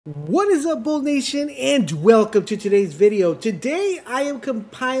What is up, Bold Nation, and welcome to today's video. Today I am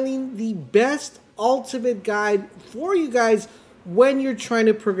compiling the best ultimate guide for you guys when you're trying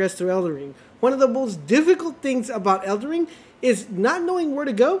to progress through Elden Ring. One of the most difficult things about Elden Ring is not knowing where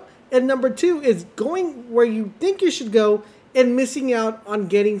to go, and number two is going where you think you should go and missing out on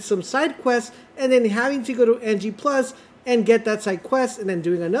getting some side quests and then having to go to NG Plus and get that side quest and then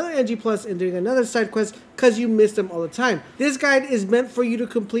doing another NG Plus and doing another side quest because you miss them all the time. This guide is meant for you to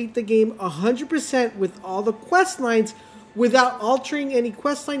complete the game 100% with all the quest lines without altering any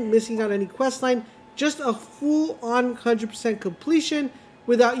quest line, missing out any quest line, just a full-on 100% completion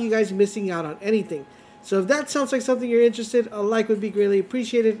without you guys missing out on anything. So if that sounds like something you're interested, a like would be greatly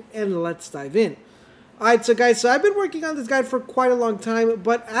appreciated, and let's dive in. Alright, so guys, I've been working on this guide for quite a long time,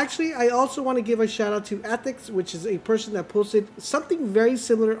 but actually I also want to give a shout out to Ethics, which is a person that posted something very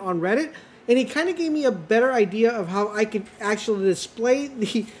similar on Reddit, and he kind of gave me a better idea of how I could actually display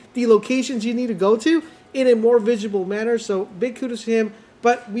the locations you need to go to in a more visible manner, so big kudos to him.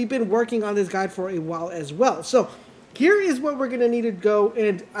 But we've been working on this guide for a while as well. So here is what we're going to need to go,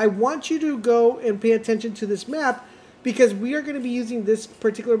 and I want you to go and pay attention to this map because we are going to be using this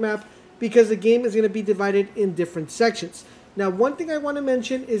particular map because the game is going to be divided in different sections. Now, one thing I want to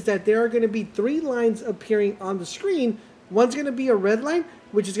mention is that there are going to be 3 lines appearing on the screen. One's going to be a red line,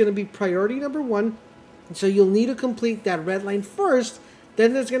 which is going to be priority number 1. So you'll need to complete that red line first.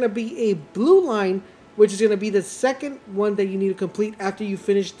 Then there's going to be a blue line, which is going to be the second one that you need to complete after you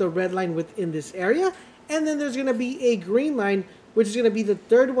finish the red line within this area. And then there's going to be a green line, which is going to be the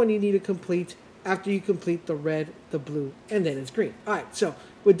third one you need to complete after you complete the red, the blue, and then it's green. Alright, so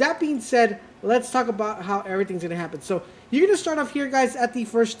with that being said, let's talk about how everything's going to happen. So you're going to start off here, guys, at the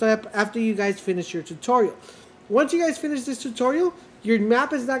first step after you guys finish your tutorial. Once you guys finish this tutorial, your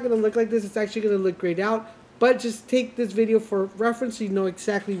map is not going to look like this. It's actually going to look grayed out, but just take this video for reference so you know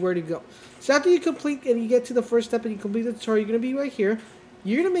exactly where to go. So after you complete and you get to the first step and you complete the tutorial, you're going to be right here.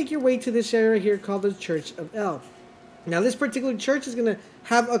 You're going to make your way to this area right here called the Church of El. Now, this particular church is going to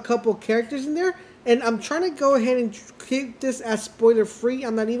have a couple characters in there, and I'm trying to go ahead and keep this as spoiler-free.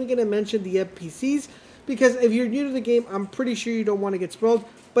 I'm not even going to mention the NPCs, because if you're new to the game, I'm pretty sure you don't want to get spoiled,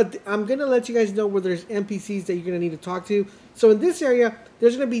 but I'm going to let you guys know where there's NPCs that you're going to need to talk to. So in this area,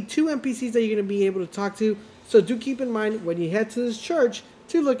 there's going to be 2 NPCs that you're going to be able to talk to, so do keep in mind when you head to this church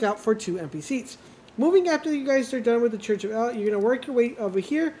to look out for 2 NPCs. Moving after you guys are done with the Church of El, you're going to work your way over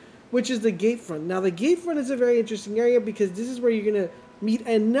here, which is the gate front. Now, the gate front is a very interesting area because this is where you're going to meet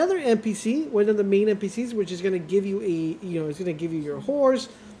another NPC, one of the main NPCs, which is going to give you it's going to give you your horse,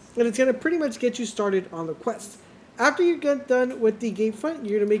 and it's going to pretty much get you started on the quest. After you get done with the gate front,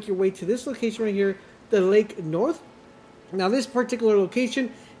 you're going to make your way to this location right here, the Lake North. Now, this particular location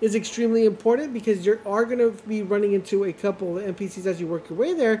is extremely important because you are going to be running into a couple of NPCs as you work your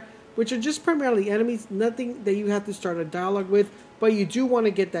way there, which are just primarily enemies, nothing that you have to start a dialogue with, but you do want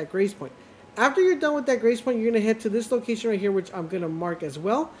to get that grace point. After you're done with that grace point, you're going to head to this location right here, which I'm going to mark as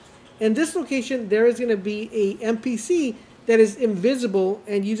well. In this location, there is going to be a NPC that is invisible,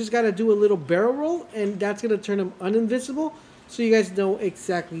 and you just got to do a little barrel roll, and that's going to turn him uninvisible, so you guys know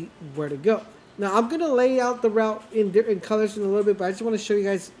exactly where to go. Now, I'm going to lay out the route in colors in a little bit, but I just want to show you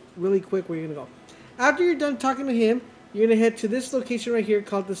guys really quick where you're going to go. After you're done talking to him, you're going to head to this location right here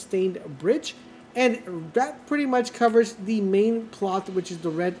called the Stained Bridge, and that pretty much covers the main plot, which is the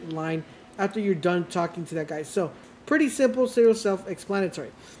red line, after you're done talking to that guy. So pretty simple,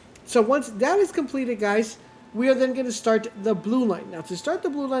 self-explanatory. So once that is completed, guys, we are then going to start the blue line. Now, to start the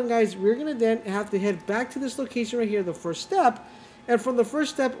blue line, guys, we're going to then have to head back to this location right here, the first step, and from the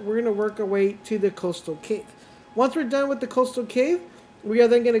first step, we're going to work our way to the Coastal Cave. Once we're done with the Coastal Cave, we are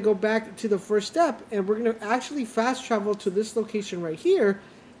then going to go back to the first step, and we're going to actually fast travel to this location right here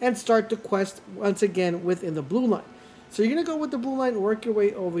and start the quest once again within the blue line. So you're going to go with the blue line, work your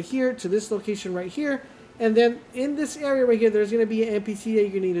way over here to this location right here, and then in this area right here, there's going to be an NPC that you're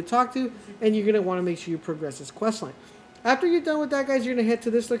going to need to talk to, and you're going to want to make sure you progress this quest line. After you're done with that, guys, you're going to head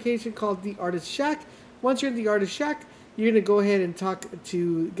to this location called the Artist Shack. Once you're in the Artist Shack, you're going to go ahead and talk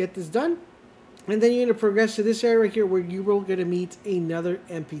to get this done. And then you're going to progress to this area right here where you will get to meet another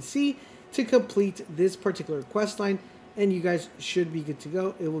NPC to complete this particular quest line. And you guys should be good to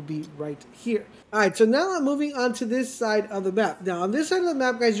go. It will be right here. Alright, so now I'm moving on to this side of the map. Now, on this side of the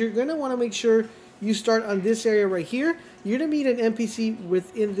map, guys, you're going to want to make sure you start on this area right here. You're going to meet an NPC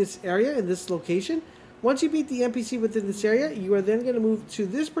within this area, in this location. Once you meet the NPC within this area, you are then going to move to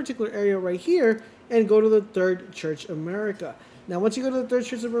this particular area right here and go to the Third Church of America. Now, once you go to the Third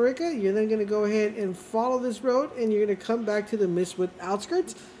Church of America, you're then going to go ahead and follow this road, and you're going to come back to the Mistwood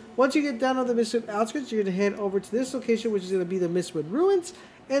outskirts. Once you get down on the Mistwood outskirts, you're going to head over to this location, which is going to be the Mistwood Ruins,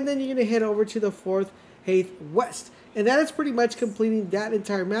 and then you're going to head over to the 4th Haith West. And that is pretty much completing that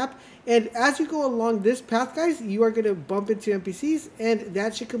entire map. And as you go along this path, guys, you are going to bump into NPCs, and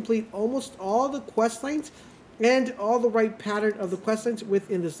that should complete almost all the quest lines and all the right pattern of the quest lines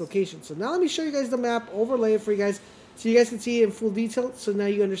within this location. So now let me show you guys the map, overlay it for you guys, so you guys can see it in full detail. So now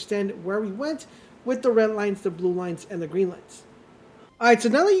you understand where we went with the red lines, the blue lines, and the green lines. Alright, so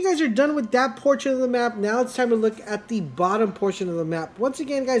now that you guys are done with that portion of the map, now it's time to look at the bottom portion of the map. Once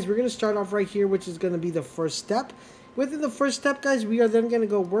again, guys, we're going to start off right here, which is going to be the first step. Within the first step, guys, we are then going to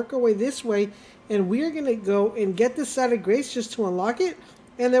go work our way this way, and we are going to go and get this Side of Grace just to unlock it,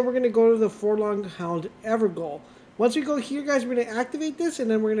 and then we're going to go to the Forlong Hound Evergoal. Once we go here, guys, we're going to activate this, and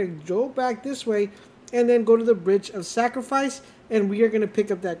then we're going to go back this way, and then go to the Bridge of Sacrifice, and we are going to pick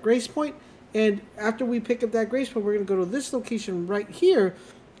up that Grace Point. And after we pick up that Grace Point, we're going to go to this location right here.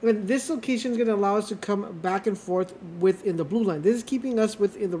 And this location is going to allow us to come back and forth within the blue line. This is keeping us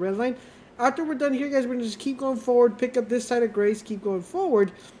within the red line. After we're done here, guys, we're going to just keep going forward, pick up this Side of Grace, keep going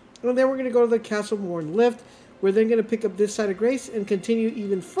forward. And then we're going to go to the Castle Morn Lift. We're then going to pick up this Side of Grace and continue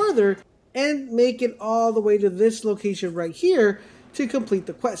even further and make it all the way to this location right here to complete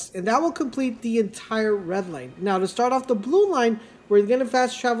the quest. And that will complete the entire red line. Now, to start off the blue line, we're going to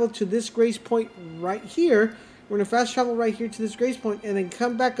fast travel to this Grace Point right here. We're going to fast travel right here to this Grace Point and then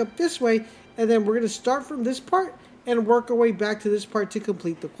come back up this way. And then we're going to start from this part and work our way back to this part to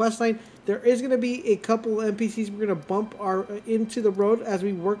complete the quest line. There is going to be a couple of NPCs we're going to bump into the road as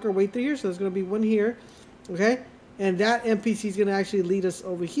we work our way through here. So there's going to be one here, okay? And that NPC is going to actually lead us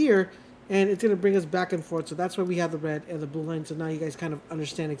over here, and it's going to bring us back and forth. So that's why we have the red and the blue line. So now you guys kind of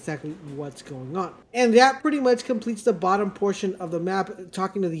understand exactly what's going on. And that pretty much completes the bottom portion of the map,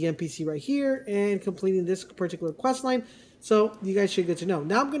 talking to the NPC right here and completing this particular quest line. So you guys should get to know.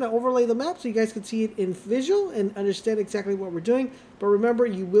 Now I'm going to overlay the map so you guys can see it in visual and understand exactly what we're doing. But remember,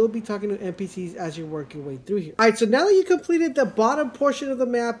 you will be talking to NPCs as you work your way through here. Alright, so now that you completed the bottom portion of the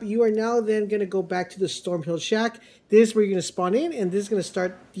map, you are now then going to go back to the Stormhill Shack. This is where you're going to spawn in, and this is going to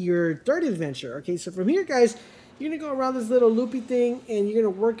start your third adventure. Okay, so from here, guys, you're going to go around this little loopy thing, and you're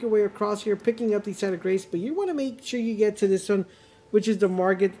going to work your way across here, picking up the Side of Grace. But you want to make sure you get to this one, which is the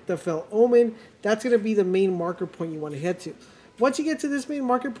Margit the Fell Omen. That's going to be the main marker point you want to head to. Once you get to this main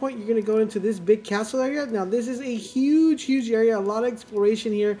marker point, you're going to go into this big castle area. Now, this is a huge, huge area, a lot of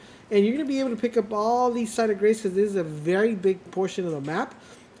exploration here, and you're going to be able to pick up all these Side of Grace because this is a very big portion of the map.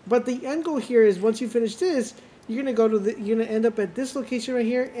 But the end goal here is once you finish this, you're going to go to you're going to end up at this location right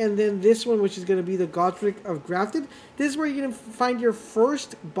here, and then this one, which is going to be the Godric of Grafted. This is where you're going to find your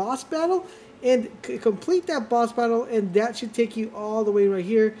first boss battle and complete that boss battle, and that should take you all the way right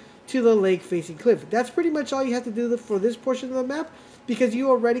here to the lake facing cliff. That's pretty much all you have to do for this portion of the map, because you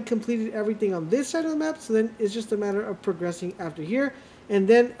already completed everything on this side of the map. So then it's just a matter of progressing after here. And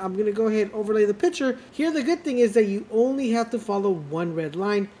then I'm going to go ahead and overlay the picture. Here the good thing is that you only have to follow one red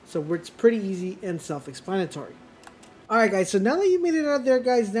line, so it's pretty easy and self-explanatory. Alright guys, so now that you made it out there,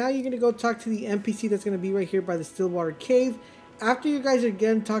 guys, now you're going to go talk to the NPC that's going to be right here by the Stillwater Cave. After you guys are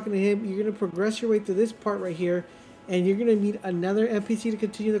again talking to him, you're going to progress your way to this part right here, and you're going to meet another NPC to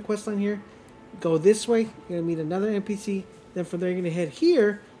continue the quest line here. Go this way, you're going to meet another NPC, then from there you're going to head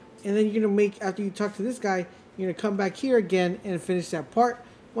here, and then you're going to make, after you talk to this guy, you're going to come back here again and finish that part.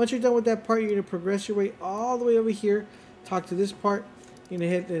 Once you're done with that part, you're going to progress your way all the way over here, talk to this part, you're going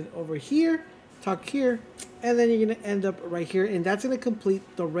to head then over here, talk here, and then you're going to end up right here, and that's going to complete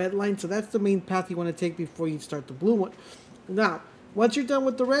the red line. So that's the main path you want to take before you start the blue one. Now, once you're done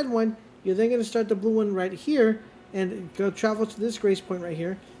with the red one, you're then going to start the blue one right here, and go travel to this Grace Point right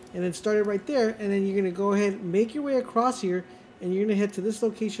here, and then start it right there, and then you're going to go ahead and make your way across here, and you're going to head to this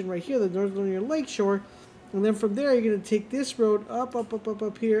location right here, the North Linear Lakeshore, and then from there you're going to take this road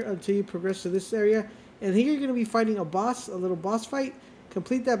up here until you progress to this area, and here you're going to be fighting a boss, a little boss fight.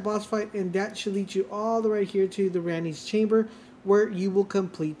 Complete that boss fight, and that should lead you all the way here to the Randy's Chamber, where you will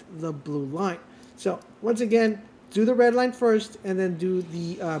complete the blue line. So once again, do the red line first, and then do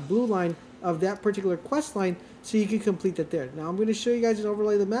the blue line of that particular quest line so you can complete that there. Now I'm going to show you guys an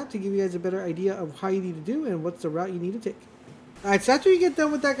overlay of the map to give you guys a better idea of how you need to do and what's the route you need to take. Alright, so after you get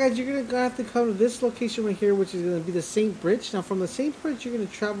done with that, guys, you're going to have to come to this location right here, which is going to be the Saint Bridge. Now from the Saint Bridge, you're going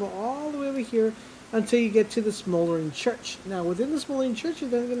to travel all the way over here until you get to the Smoldering Church. Now within the Smoldering Church, you're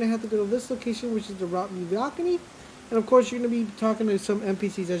then going to have to go to this location, which is the Route of the Alchemy. And of course, you're going to be talking to some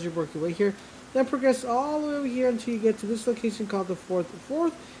NPCs as you work your way here. Then progress all the way over here until you get to this location called the Fourth.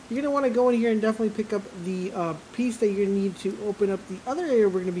 You're going to want to go in here and definitely pick up the piece that you're going to need to open up the other area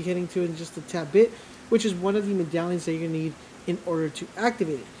we're going to be heading to in just a tad bit, which is one of the medallions that you're going to need in order to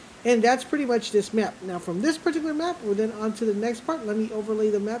activate it. And that's pretty much this map. Now from this particular map, we're then on to the next part. Let me overlay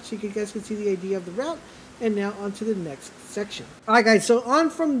the map so you guys can see the idea of the route. And now on to the next section. Alright guys, so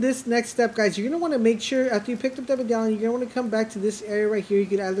on from this next step, guys, you're going to want to make sure after you picked up that medallion, you're going to want to come back to this area right here. You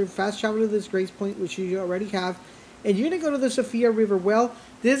can either fast travel to this grace point, which you already have, and you're going to go to the Sophia River well.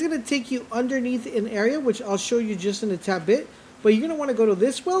 This is going to take you underneath an area, which I'll show you just in a tad bit, but you're going to want to go to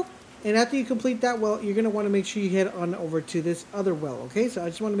this well, and after you complete that well, you're going to want to make sure you head on over to this other well, okay? So I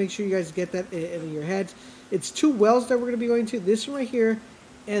just want to make sure you guys get that in your heads. It's 2 wells that we're going to be going to, this one right here,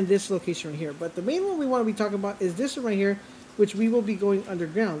 and this location right here. But the main one we want to be talking about is this one right here, which we will be going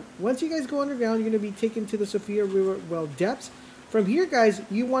underground. Once you guys go underground, you're going to be taken to the Sophia River well depths. From here, guys,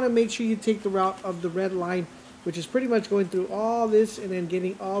 you want to make sure you take the route of the red line, which is pretty much going through all this and then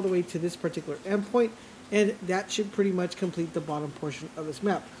getting all the way to this particular endpoint. And that should pretty much complete the bottom portion of this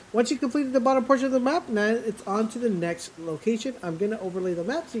map. Once you completed the bottom portion of the map, now it's on to the next location. I'm going to overlay the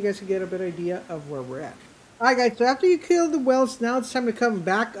map so you guys can get a better idea of where we're at. Alright guys, so after you kill the wells, now it's time to come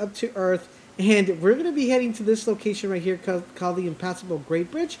back up to Earth, and we're going to be heading to this location right here called the Impassable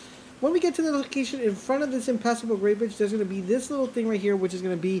Great Bridge. When we get to the location in front of this Impassable Great Bridge, there's going to be this little thing right here, which is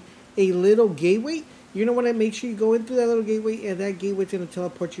going to be a little gateway. You're going to want to make sure you go in through that little gateway, and that gateway is going to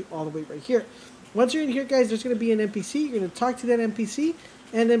teleport you all the way right here. Once you're in here, guys, there's going to be an NPC. You're going to talk to that NPC,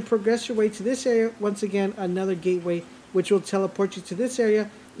 and then progress your way to this area. Once again, another gateway, which will teleport you to this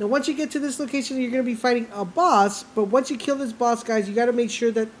area. Now, once you get to this location, you're going to be fighting a boss, but once you kill this boss, guys, you got to make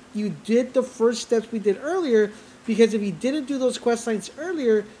sure that you did the first steps we did earlier, because if you didn't do those quest lines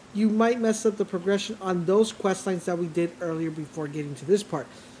earlier, you might mess up the progression on those quest lines that we did earlier before getting to this part.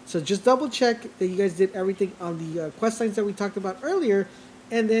 So just double check that you guys did everything on the quest lines that we talked about earlier,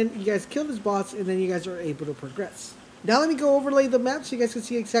 and then you guys kill this boss, and then you guys are able to progress. Now let me go overlay the map so you guys can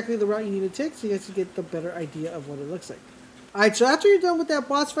see exactly the route you need to take, so you guys can get the better idea of what it looks like. Alright, so after you're done with that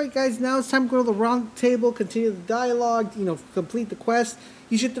boss fight, guys, now it's time to go to the round table, continue the dialogue, complete the quest.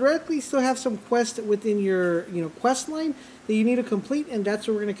 You should theoretically still have some quest within your, quest line that you need to complete, and that's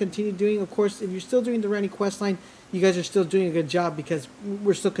what we're going to continue doing. Of course, if you're still doing the Ranny quest line, you guys are still doing a good job because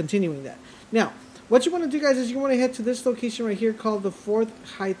we're still continuing that. Now, what you want to do, guys, is you want to head to this location right here called the 4th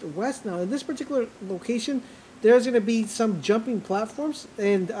Height West. Now, in this particular location, there's going to be some jumping platforms,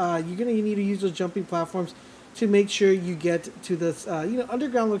 and you're going to need to use those jumping platforms to make sure you get to this,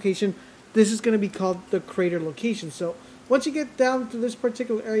 underground location. This is going to be called the crater location. So once you get down to this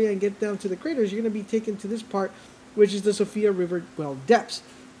particular area and get down to the craters, you're going to be taken to this part, which is the Sophia River well depths.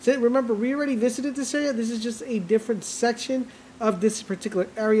 So remember, we already visited this area. This is just a different section of this particular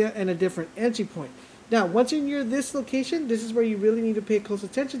area and a different entry point. Now, once you're near this location, this is where you really need to pay close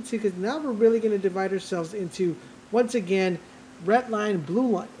attention to, because now we're really going to divide ourselves into, once again, red line, blue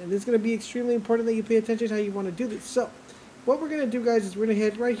line. And it's going to be extremely important that you pay attention to how you want to do this. So what we're going to do, guys, is we're going to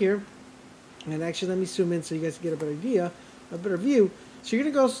head right here. And actually, let me zoom in so you guys can get a better idea, a better view. So you're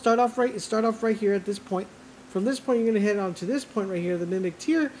going to go start off right here at this point. From this point, you're going to head on to this point right here, the Mimic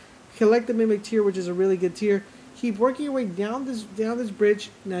Tier. Collect the Mimic Tier, which is a really good tier. Keep working your way down this bridge.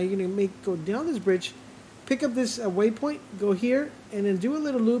 Now you're going to go down this bridge, pick up this waypoint, go here, and then do a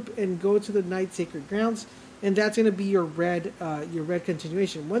little loop and go to the Night Sacred Grounds. And that's going to be your red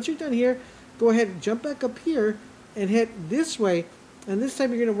continuation. Once you're done here, go ahead and jump back up here and head this way. And this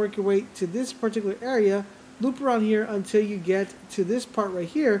time you're going to work your way to this particular area, loop around here until you get to this part right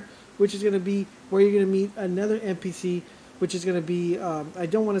here, which is going to be where you're going to meet another NPC, which is going to be, I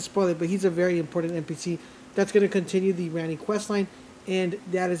don't want to spoil it, but he's a very important NPC that's going to continue the Ranny questline, and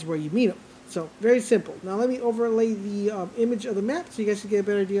that is where you meet him. So, very simple. Now let me overlay the image of the map so you guys can get a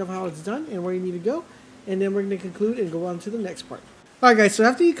better idea of how it's done and where you need to go. And then we're going to conclude and go on to the next part. Alright guys, so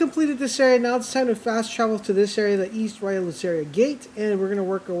after you completed this area, now it's time to fast travel to this area, the East Royal Luceria Gate, and we're going to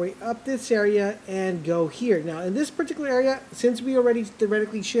work our way up this area and go here. Now in this particular area, since we already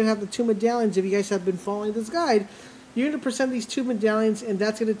theoretically should have the 2 medallions, if you guys have been following this guide, you're going to present these 2 medallions, and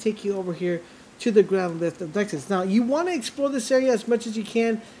that's going to take you over here to the ground lift of Nexus. Now you want to explore this area as much as you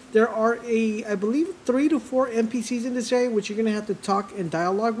can. There are I believe 3 to 4 NPCs in this area, which you're going to have to talk and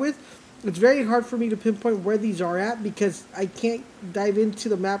dialogue with. It's very hard for me to pinpoint where these are at because I can't dive into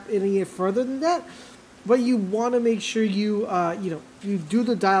the map any further than that. But you want to make sure you you do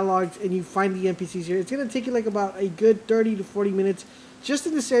the dialogues and you find the NPCs here. It's going to take you like about a good 30 to 40 minutes just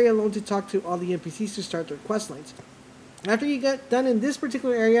in this area alone to talk to all the NPCs to start their quest lines. After you get done in this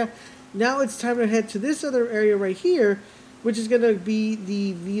particular area, now it's time to head to this other area right here, which is going to be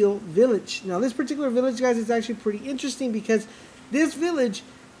the Veal Village. Now this particular village, guys, is actually pretty interesting because this village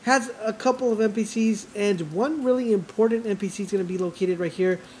has a couple of NPCs, and one really important NPC is going to be located right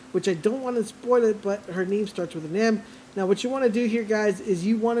here, which I don't want to spoil it, but her name starts with an M. Now what you want to do here, guys, is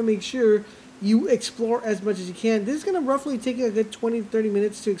you want to make sure you explore as much as you can. This is going to roughly take you a good 20 to 30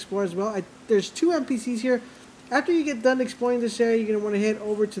 minutes to explore as well. There's 2 NPCs here. After you get done exploring this area, you're going to want to head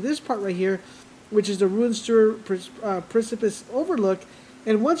over to this part right here, which is the Ruin Sewer Precipice Overlook.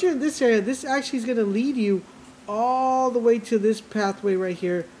 And once you're in this area, this actually is going to lead you all the way to this pathway right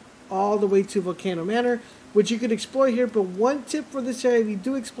here, all the way to Volcano Manor, which you can explore here. But one tip for this area, if you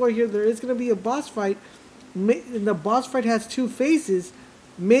do explore here, there is going to be a boss fight. And the boss fight has 2 phases.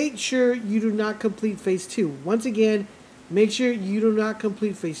 Make sure you do not complete phase 2. Once again, make sure you do not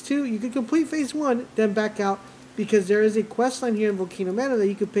complete phase 2. You can complete phase 1, then back out, because there is a quest line here in Volcano Manor that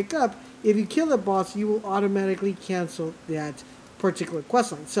you can pick up. If you kill the boss, you will automatically cancel that particular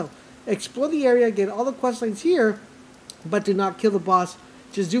quest line. So explore the area, get all the quest lines here, but do not kill the boss.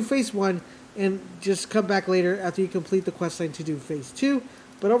 Just do phase 1 and just come back later after you complete the quest line to do phase 2.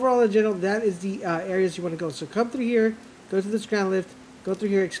 But overall, in general, that is the areas you want to go. So come through here, go to this ground lift, go through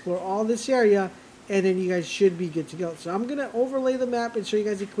here, explore all this area, and then you guys should be good to go. So I'm going to overlay the map and show you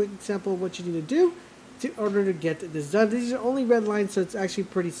guys a quick example of what you need to do in order to get this done. These are only red lines, so it's actually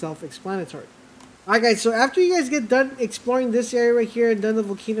pretty self-explanatory. Alright guys, so after you guys get done exploring this area right here and done the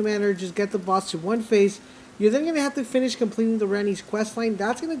Volcano Manor, just get the boss to 1 phase, you're then going to have to finish completing the Ranni's quest line.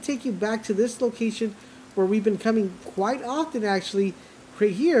 That's going to take you back to this location where we've been coming quite often actually,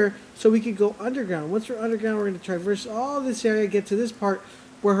 right here, so we could go underground. Once we're underground, we're going to traverse all this area, get to this part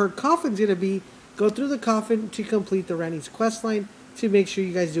where her coffin's going to be, go through the coffin to complete the Ranni's quest line, to make sure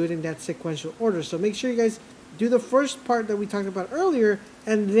you guys do it in that sequential order. So make sure you guys do the first part that we talked about earlier,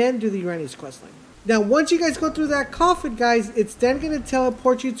 and then do the Ranni's quest line. Now, once you guys go through that coffin, guys, it's then going to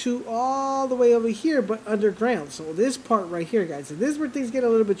teleport you to all the way over here, but underground. So this part right here, guys, and this is where things get a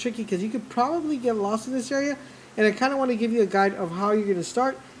little bit tricky, because you could probably get lost in this area, and I kind of want to give you a guide of how you're going to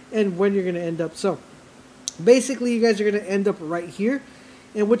start and when you're going to end up. So basically, you guys are going to end up right here.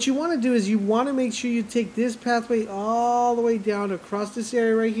 And what you want to do is you want to make sure you take this pathway all the way down across this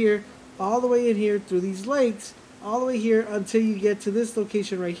area right here, all the way in here through these lakes, all the way here until you get to this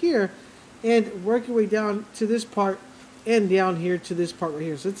location right here, and work your way down to this part and down here to this part right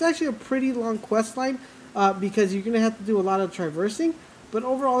here. So it's actually a pretty long quest line because you're going to have to do a lot of traversing. But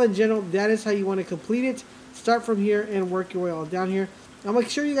overall, in general, that is how you want to complete it. Start from here and work your way all down here. I'm going to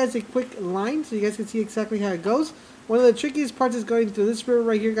show you guys a quick line so you guys can see exactly how it goes. One of the trickiest parts is going through this river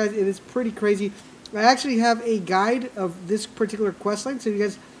right here, guys. It is pretty crazy. I actually have a guide of this particular quest line, so if you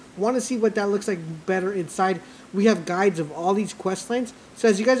guys want to see what that looks like better inside, we have guides of all these quest lines. So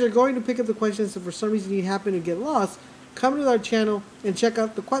as you guys are going to pick up the questions, if for some reason you happen to get lost, come to our channel and check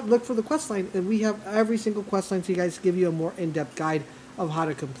out look for the quest line, and we have every single quest line so you guys give you a more in-depth guide of how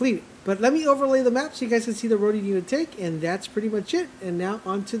to complete it. But let me overlay the map so you guys can see the road you need to take, and that's pretty much it. And now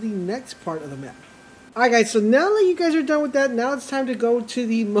on to the next part of the map. Alright guys, so now that you guys are done with that, now it's time to go to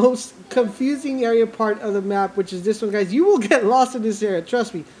the most confusing area part of the map, which is this one, guys. You will get lost in this area,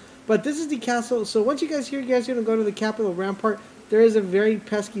 trust me. But this is the castle. So once you guys here, you guys are going to go to the capital rampart. There is a very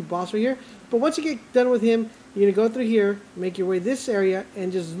pesky boss right here. But once you get done with him, you're going to go through here, make your way this area,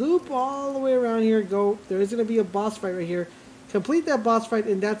 and just loop all the way around here. Go. There is going to be a boss fight right here. Complete that boss fight,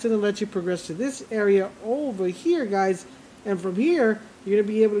 and that's going to let you progress to this area over here, guys. And from here, you're going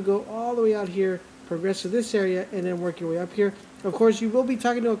to be able to go all the way out here, progress to this area, and then work your way up here. Of course, you will be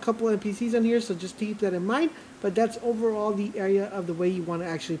talking to a couple NPCs on here, so just keep that in mind. But that's overall the area of the way you want to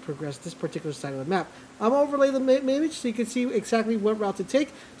actually progress this particular side of the map. I'm going to overlay the image so you can see exactly what route to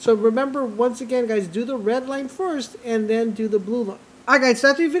take. So remember, once again, guys, do the red line first, and then do the blue line. Alright guys, so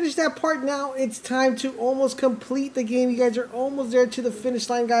after you finish that part, now it's time to almost complete the game. You guys are almost there to the finish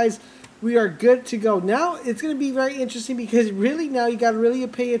line, guys. We are good to go. Now, it's going to be very interesting because really now you got to really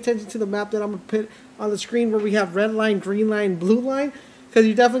pay attention to the map that I'm going to put on the screen where we have red line, green line, blue line, because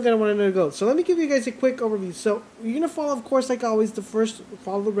you're definitely going to want to know to go. So let me give you guys a quick overview. So you're going to follow, of course, like always,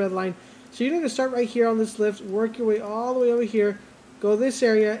 follow the red line. So you're going to start right here on this lift, work your way all the way over here, go this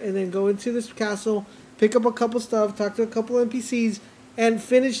area, and then go into this castle, pick up a couple stuff, talk to a couple NPCs, and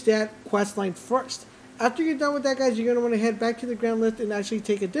finish that quest line first. After you're done with that, guys, you're going to want to head back to the ground lift and actually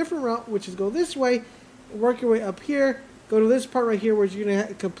take a different route, which is go this way, work your way up here, go to this part right here where you're going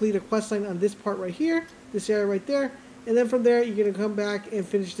to complete a quest line on this part right here, this area right there, and then from there, you're going to come back and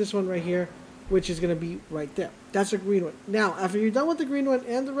finish this one right here, which is going to be right there. That's the green one. Now, after you're done with the green one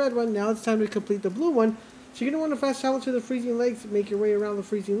and the red one, now it's time to complete the blue one. So you're going to want to fast travel to the freezing lakes, make your way around the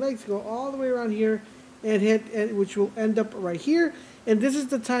freezing lakes, go all the way around here, and which will end up right here. And this is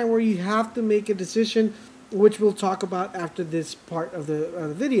the time where you have to make a decision which we'll talk about after this part of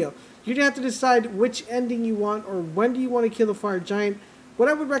the video. You're going to have to decide which ending you want, or when do you want to kill the fire giant. What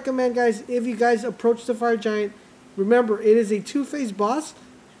I would recommend, guys, if you guys approach the fire giant, remember, it is a 2-phase boss.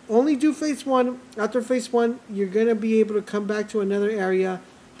 Only do phase 1. After phase 1, you're going to be able to come back to another area.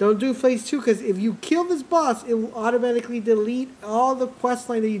 Don't do phase 2, because if you kill this boss, it will automatically delete all the quest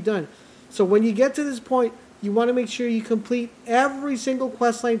line that you've done. So when you get to this point, you want to make sure you complete every single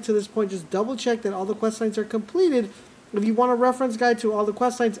quest line to this point. Just double check that all the quest lines are completed. If you want a reference guide to all the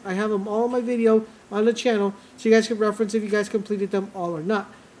quest lines, I have them all in my video on the channel, so you guys can reference if you guys completed them all or not.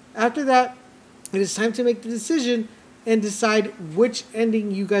 After that, it is time to make the decision and decide which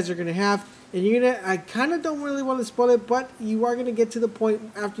ending you guys are going to have. And you're gonna, I kind of don't really want to spoil it, but you are going to get to the point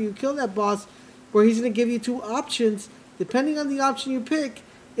after you kill that boss where he's going to give you 2 options. Depending on the option you pick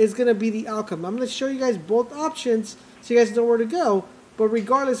is going to be the outcome. I'm going to show you guys both options so you guys know where to go. But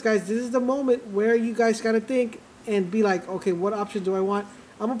regardless, guys, this is the moment where you guys got to think and be like, okay, what option do I want?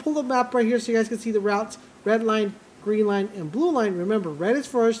 I'm going to pull the map right here so you guys can see the routes. Red line, green line, and blue line. Remember, red is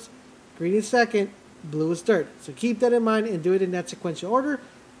first, green is second, blue is third. So keep that in mind and do it in that sequential order.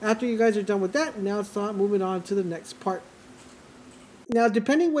 After you guys are done with that, now it's time moving on to the next part. Now,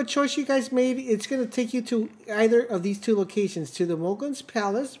 depending what choice you guys made, it's going to take you to either of these 2 locations, to the Mogun's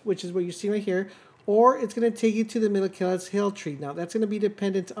Palace, which is what you see right here, or it's going to take you to the Milakella's Hill Tree. Now, that's going to be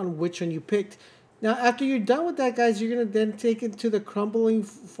dependent on which one you picked. Now, after you're done with that, guys, you're going to then take it to the Crumbling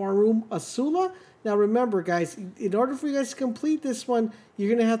Farum Asula. Now, remember, guys, in order for you guys to complete this one, you're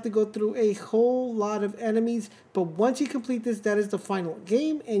going to have to go through a whole lot of enemies. But once you complete this, that is the final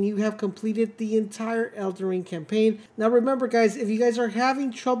game, and you have completed the entire Elden Ring campaign. Now, remember, guys, if you guys are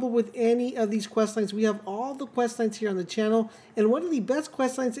having trouble with any of these questlines, we have all the questlines here on the channel. And one of the best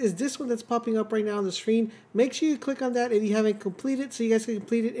questlines is this one that's popping up right now on the screen. Make sure you click on that if you haven't completed, so you guys can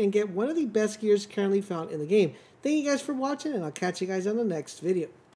complete it and get one of the best gears currently found in the game. Thank you guys for watching, and I'll catch you guys on the next video.